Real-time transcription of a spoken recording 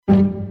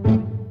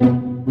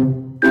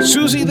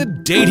Suzie, the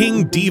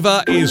dating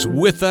diva, is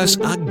with us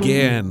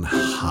again.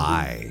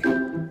 Hi.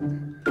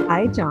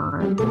 Hi,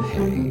 John.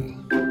 Hey.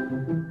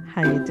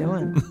 How you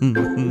doing?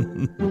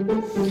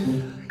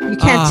 You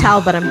can't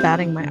tell, but I'm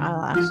batting my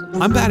eyelashes.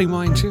 I'm batting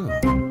mine too.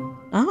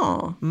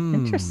 Oh,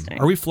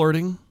 interesting. Are we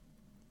flirting?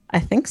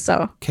 I think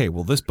so. Okay,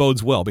 well, this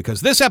bodes well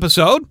because this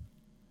episode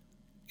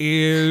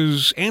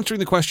is answering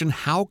the question,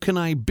 how can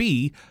I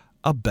be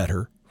a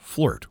better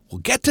flirt?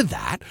 We'll get to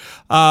that.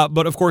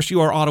 But of course, you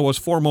are Ottawa's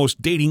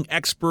foremost dating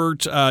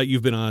expert.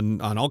 You've been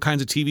on all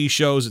kinds of TV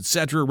shows,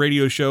 etc.,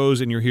 radio shows,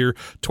 and you're here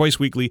twice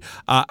weekly.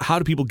 How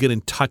do people get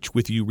in touch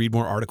with you, read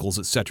more articles,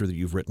 etc., that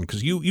you've written?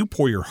 Because you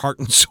pour your heart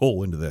and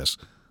soul into this.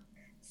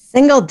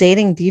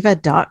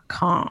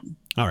 SingleDatingDiva.com.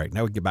 All right,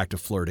 now we get back to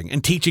flirting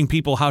and teaching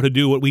people how to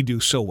do what we do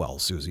so well,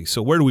 Suzie.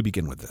 So where do we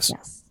begin with this?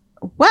 Yes.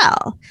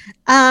 Well,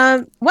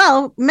 men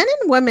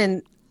and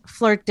women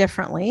flirt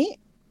differently.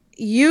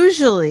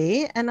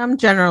 Usually, and I'm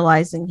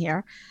generalizing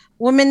here,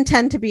 women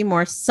tend to be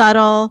more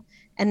subtle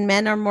and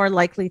men are more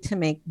likely to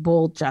make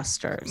bold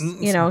gestures.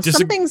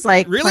 Some things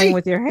like playing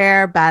with your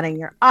hair, batting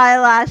your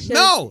eyelashes.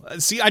 No,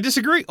 see, I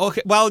disagree.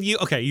 Okay, well,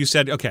 you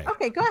said okay.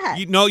 Okay, go ahead.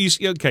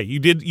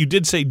 You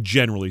did say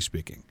generally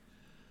speaking.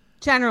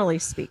 Generally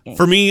speaking.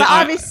 For me, but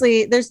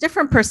obviously there's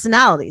different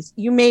personalities.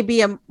 You may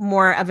be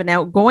more of an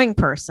outgoing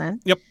person.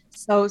 Yep.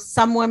 So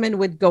some women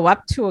would go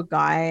up to a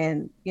guy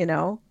and,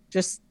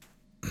 just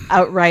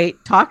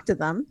outright talk to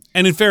them.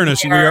 And in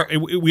fairness,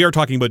 we are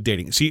talking about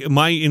dating. See,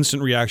 my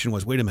instant reaction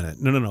was, wait a minute.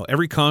 No.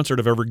 Every concert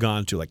I've ever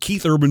gone to, like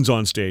Keith Urban's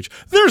on stage,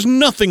 there's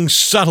nothing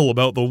subtle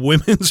about the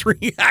women's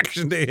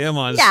reaction to him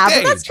on stage.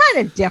 Yeah, but that's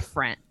kind of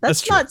different.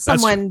 That's not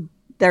someone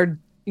they're,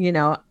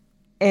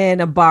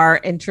 in a bar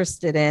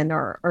interested in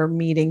or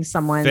meeting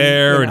someone.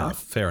 Fair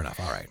enough.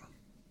 All right.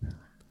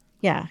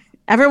 Yeah.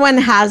 Everyone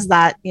has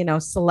that,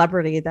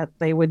 celebrity that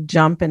they would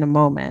jump in a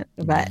moment.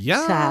 But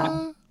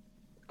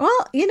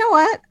well, you know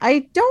what?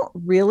 I don't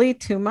really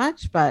too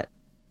much, but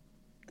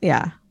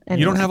yeah.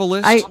 Anyway, you don't have a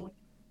list?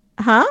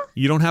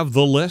 You don't have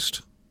the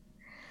list?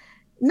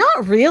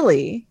 Not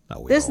really.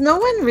 There's no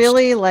one list.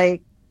 Really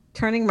like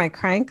turning my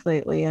crank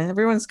lately.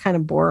 Everyone's kind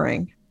of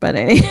boring, but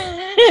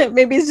anyway,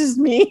 maybe it's just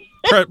me.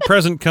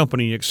 Present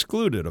company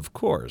excluded, of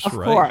course, of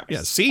right? Course.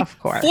 Yeah, see? Of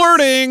course.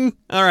 Flirting.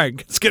 All right,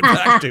 let's get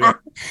back to it.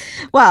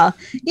 Well,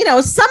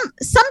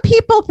 some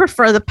people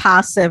prefer the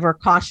passive or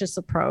cautious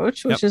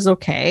approach, which is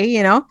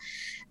okay,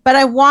 but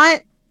I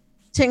want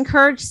to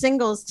encourage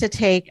singles to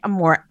take a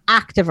more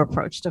active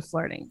approach to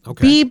flirting.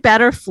 Okay. Be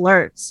better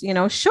flirts,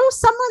 show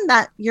someone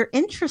that you're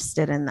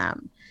interested in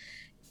them.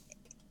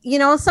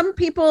 Some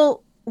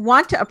people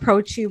want to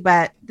approach you,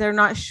 but they're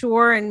not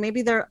sure. And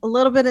maybe they're a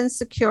little bit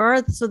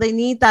insecure. So they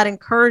need that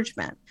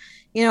encouragement.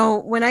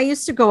 When I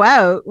used to go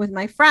out with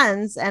my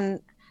friends and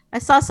I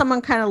saw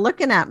someone kind of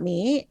looking at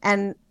me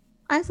and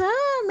I said,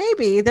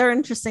 maybe they're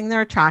interesting.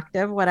 They're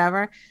attractive,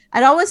 whatever.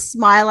 I'd always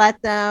smile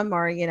at them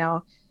or,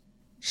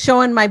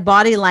 showing my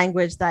body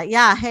language that,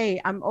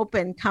 hey, I'm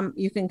open. Come,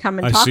 you can come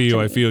and talk to me. I see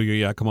you. I feel you.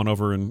 Yeah. Come on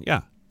over and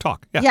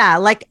talk. Yeah.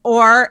 Yeah.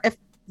 Or if,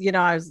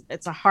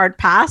 it's a hard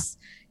pass,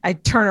 I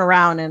turn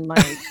around and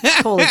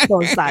totally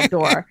close that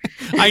door.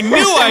 I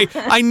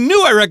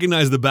knew I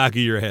recognized the back of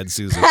your head,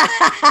 Suzie.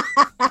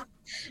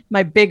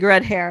 My big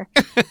red hair.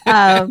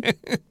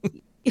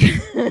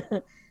 You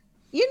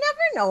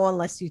never know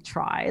unless you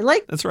try.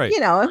 That's right.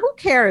 Who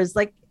cares?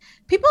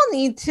 People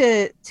need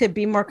to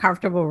be more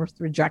comfortable with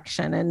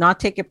rejection and not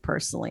take it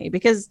personally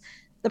because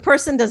the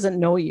person doesn't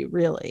know you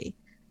really.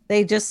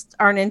 They just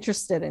aren't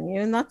interested in you,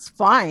 and that's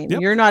fine.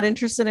 Yep. You're not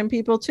interested in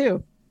people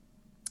too.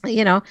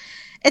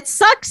 It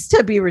sucks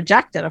to be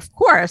rejected, of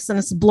course, and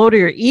it's a blow to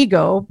your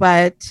ego,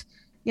 but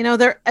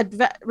they're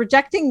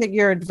rejecting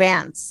your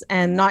advance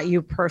and not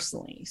you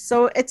personally.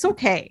 So it's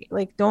okay.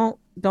 Don't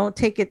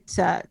take it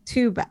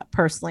too bad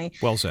personally.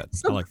 Well said.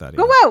 So I like that.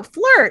 Go out,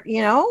 flirt,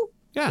 Yeah.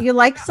 You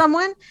like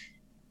someone.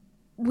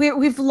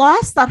 We've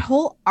lost that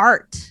whole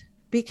art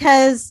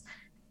because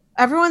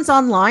everyone's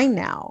online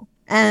now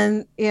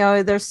and,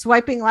 they're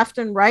swiping left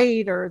and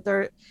right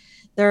or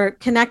they're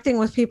connecting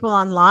with people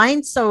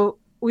online. So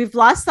we've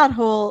lost that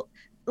whole,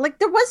 there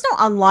was no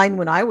online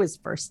when I was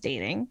first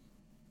dating.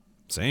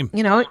 Same.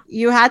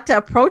 You had to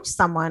approach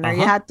someone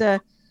or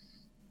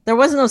there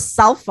was no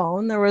cell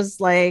phone. There was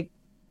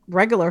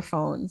regular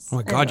phones. Oh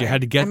my God. Anyway, you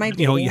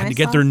had to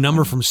get their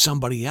number from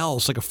somebody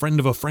else, like a friend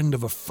of a friend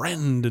of a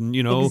friend. And,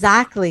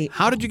 exactly.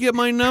 How did you get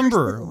my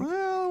number?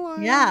 Well,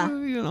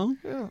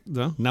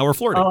 now we're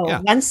flirting. Oh,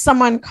 yeah. Once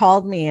someone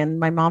called me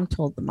and my mom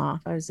told them off.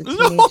 I was a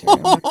teenager.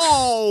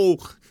 No!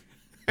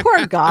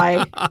 Poor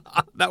guy.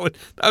 That would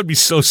be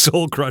so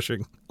soul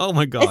crushing. Oh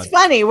my God. It's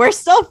funny. We're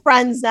still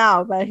friends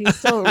now, but he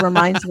still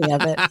reminds me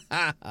of it.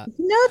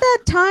 That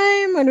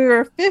time when we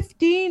were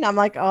 15? I'm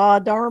like, oh,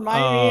 don't remind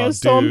me. I'm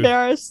so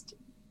embarrassed.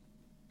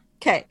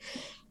 Okay.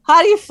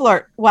 How do you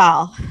flirt?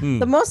 Well,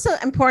 the most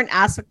important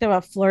aspect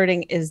about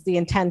flirting is the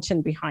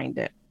intention behind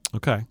it.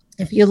 Okay.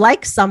 If you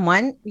like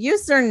someone,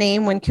 use their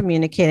name when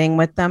communicating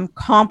with them,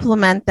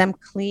 compliment them,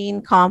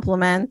 clean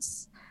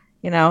compliments,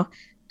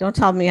 Don't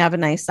tell them you have a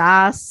nice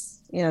ass.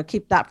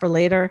 keep that for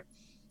later.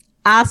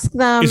 Ask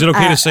them. Is it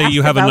okay to say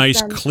you have a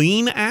nice them.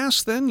 clean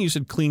ass then? You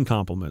said clean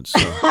compliments. So.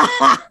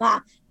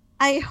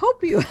 I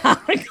hope you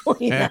have a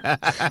clean ass.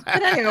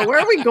 But anyway, where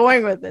are we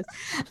going with this?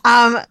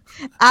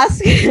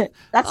 Ask.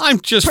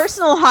 That's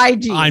personal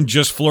hygiene. I'm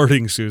just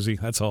flirting, Suzie.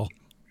 That's all.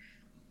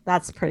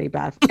 That's pretty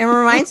bad. It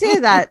reminds me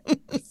of that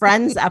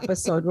Friends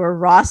episode where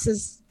Ross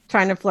is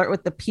trying to flirt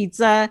with the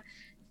pizza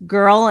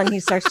girl and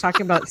he starts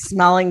talking about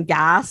smelling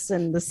gas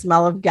and the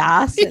smell of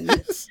gas.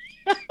 Yes.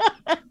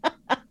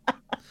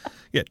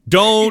 Yeah,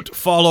 don't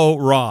follow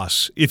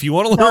Ross if you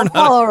want to learn. Don't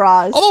follow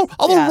Ross.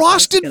 Although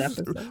Ross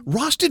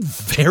did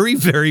very,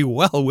 very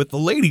well with the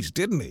ladies,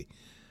 didn't he?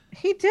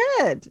 He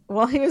did.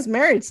 Well, he was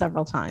married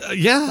several times.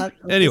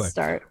 Anyway,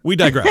 we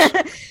digress.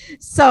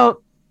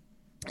 So,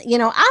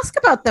 ask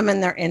about them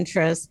and their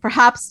interests,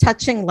 perhaps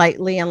touching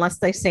lightly unless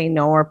they say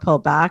no or pull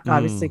back.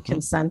 Obviously,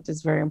 consent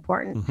is very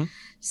important.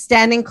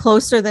 Standing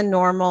closer than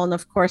normal and,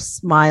 of course,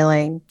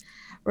 smiling.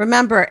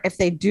 Remember, if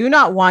they do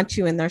not want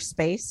you in their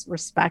space,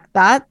 respect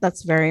that.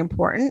 That's very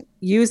important.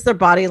 Use their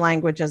body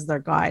language as their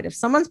guide. If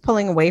someone's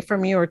pulling away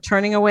from you or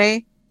turning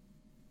away,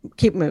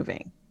 keep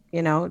moving.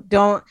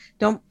 Don't,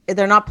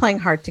 they're not playing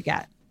hard to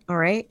get. All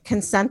right.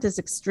 Consent is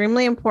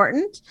extremely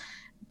important.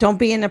 Don't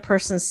be in a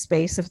person's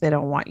space if they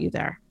don't want you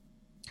there.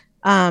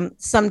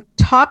 Some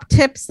top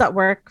tips that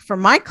work for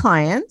my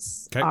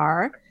clients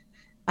are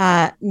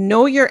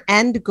know your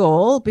end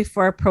goal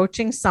before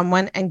approaching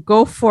someone and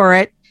go for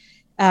it.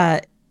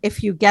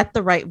 If you get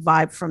the right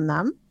vibe from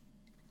them,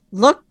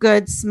 look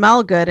good,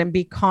 smell good, and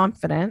be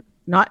confident,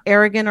 not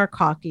arrogant or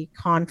cocky,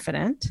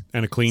 confident.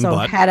 And a clean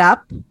butt. Head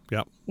up.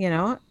 Yep.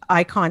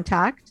 Eye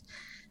contact,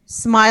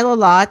 smile a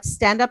lot,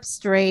 stand up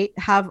straight,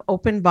 have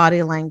open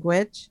body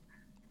language,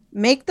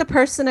 make the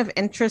person of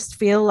interest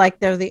feel like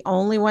they're the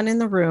only one in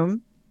the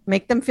room,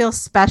 make them feel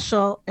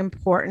special,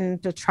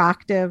 important,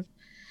 attractive,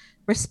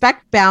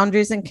 respect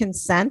boundaries and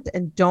consent,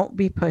 and don't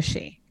be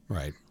pushy.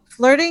 Right.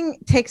 Flirting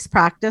takes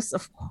practice,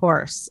 of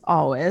course,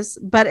 always,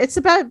 but it's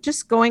about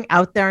just going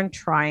out there and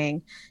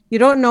trying. You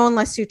don't know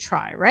unless you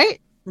try,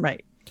 right?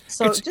 Right.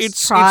 So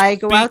try,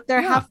 go out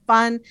there, have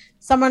fun.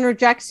 Someone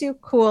rejects you,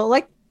 cool.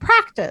 Like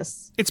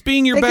practice. It's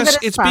being your best.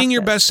 It's being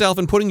your best self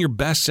and putting your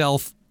best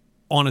self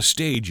on a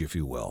stage, if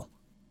you will.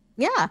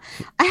 Yeah.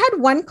 I had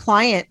one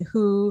client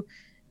who,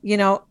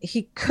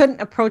 he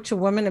couldn't approach a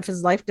woman if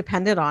his life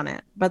depended on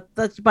it. But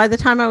by the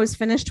time I was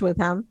finished with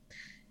him,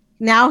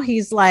 now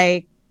he's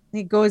like,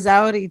 he goes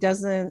out, he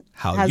doesn't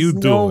has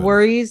no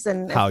worries,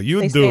 and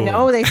they say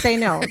no, they say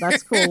no.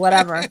 That's cool,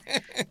 whatever.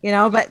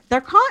 But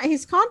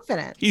he's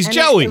confident. He's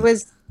Joey.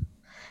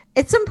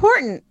 It's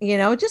important,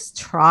 just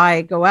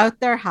try, go out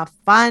there, have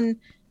fun.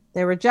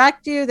 They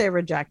reject you, they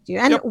reject you.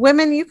 And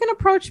women, you can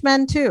approach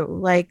men too.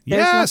 Like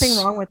there's nothing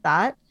wrong with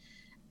that.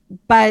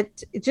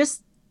 But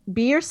just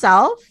be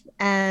yourself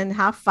and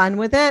have fun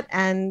with it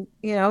and,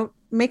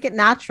 make it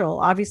natural.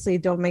 Obviously,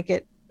 don't make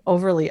it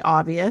overly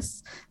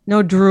obvious.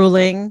 No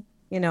drooling,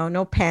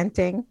 no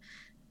panting.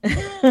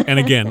 And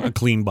again, a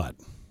clean butt.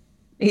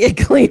 A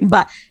clean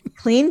butt.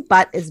 Clean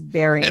butt is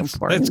very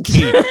important. That's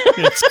key.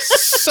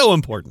 It's so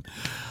important.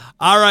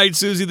 All right,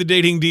 Suzie, the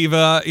dating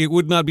diva. It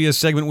would not be a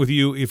segment with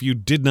you if you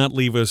did not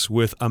leave us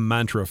with a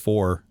mantra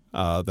for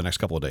the next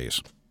couple of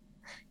days.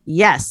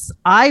 Yes,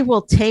 I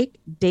will take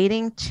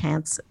dating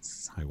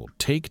chances. I will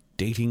take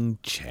dating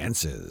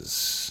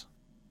chances.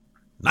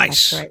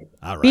 Nice. That's right.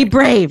 All right. Be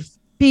brave.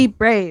 Be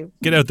brave.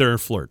 Get out there and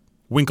flirt.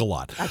 Wink a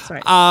lot. That's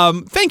right.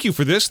 Thank you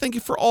for this. Thank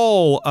you for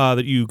all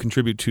that you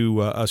contribute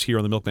to us here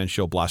on The Milkman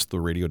Show,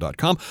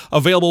 blasttheradio.com.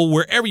 Available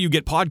wherever you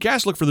get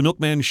podcasts. Look for The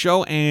Milkman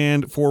Show.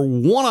 And for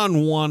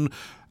one-on-one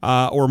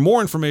or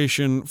more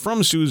information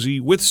from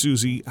Suzie, with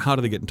Suzie, how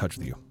do they get in touch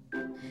with you?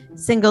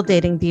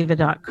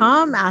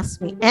 singledatingdiva.com.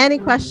 Ask me any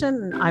question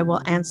and I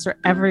will answer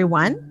every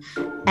one.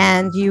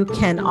 And you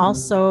can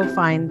also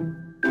find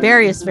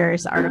various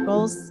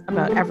articles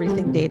about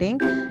everything dating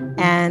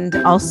and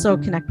also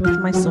connect with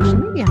my social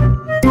media.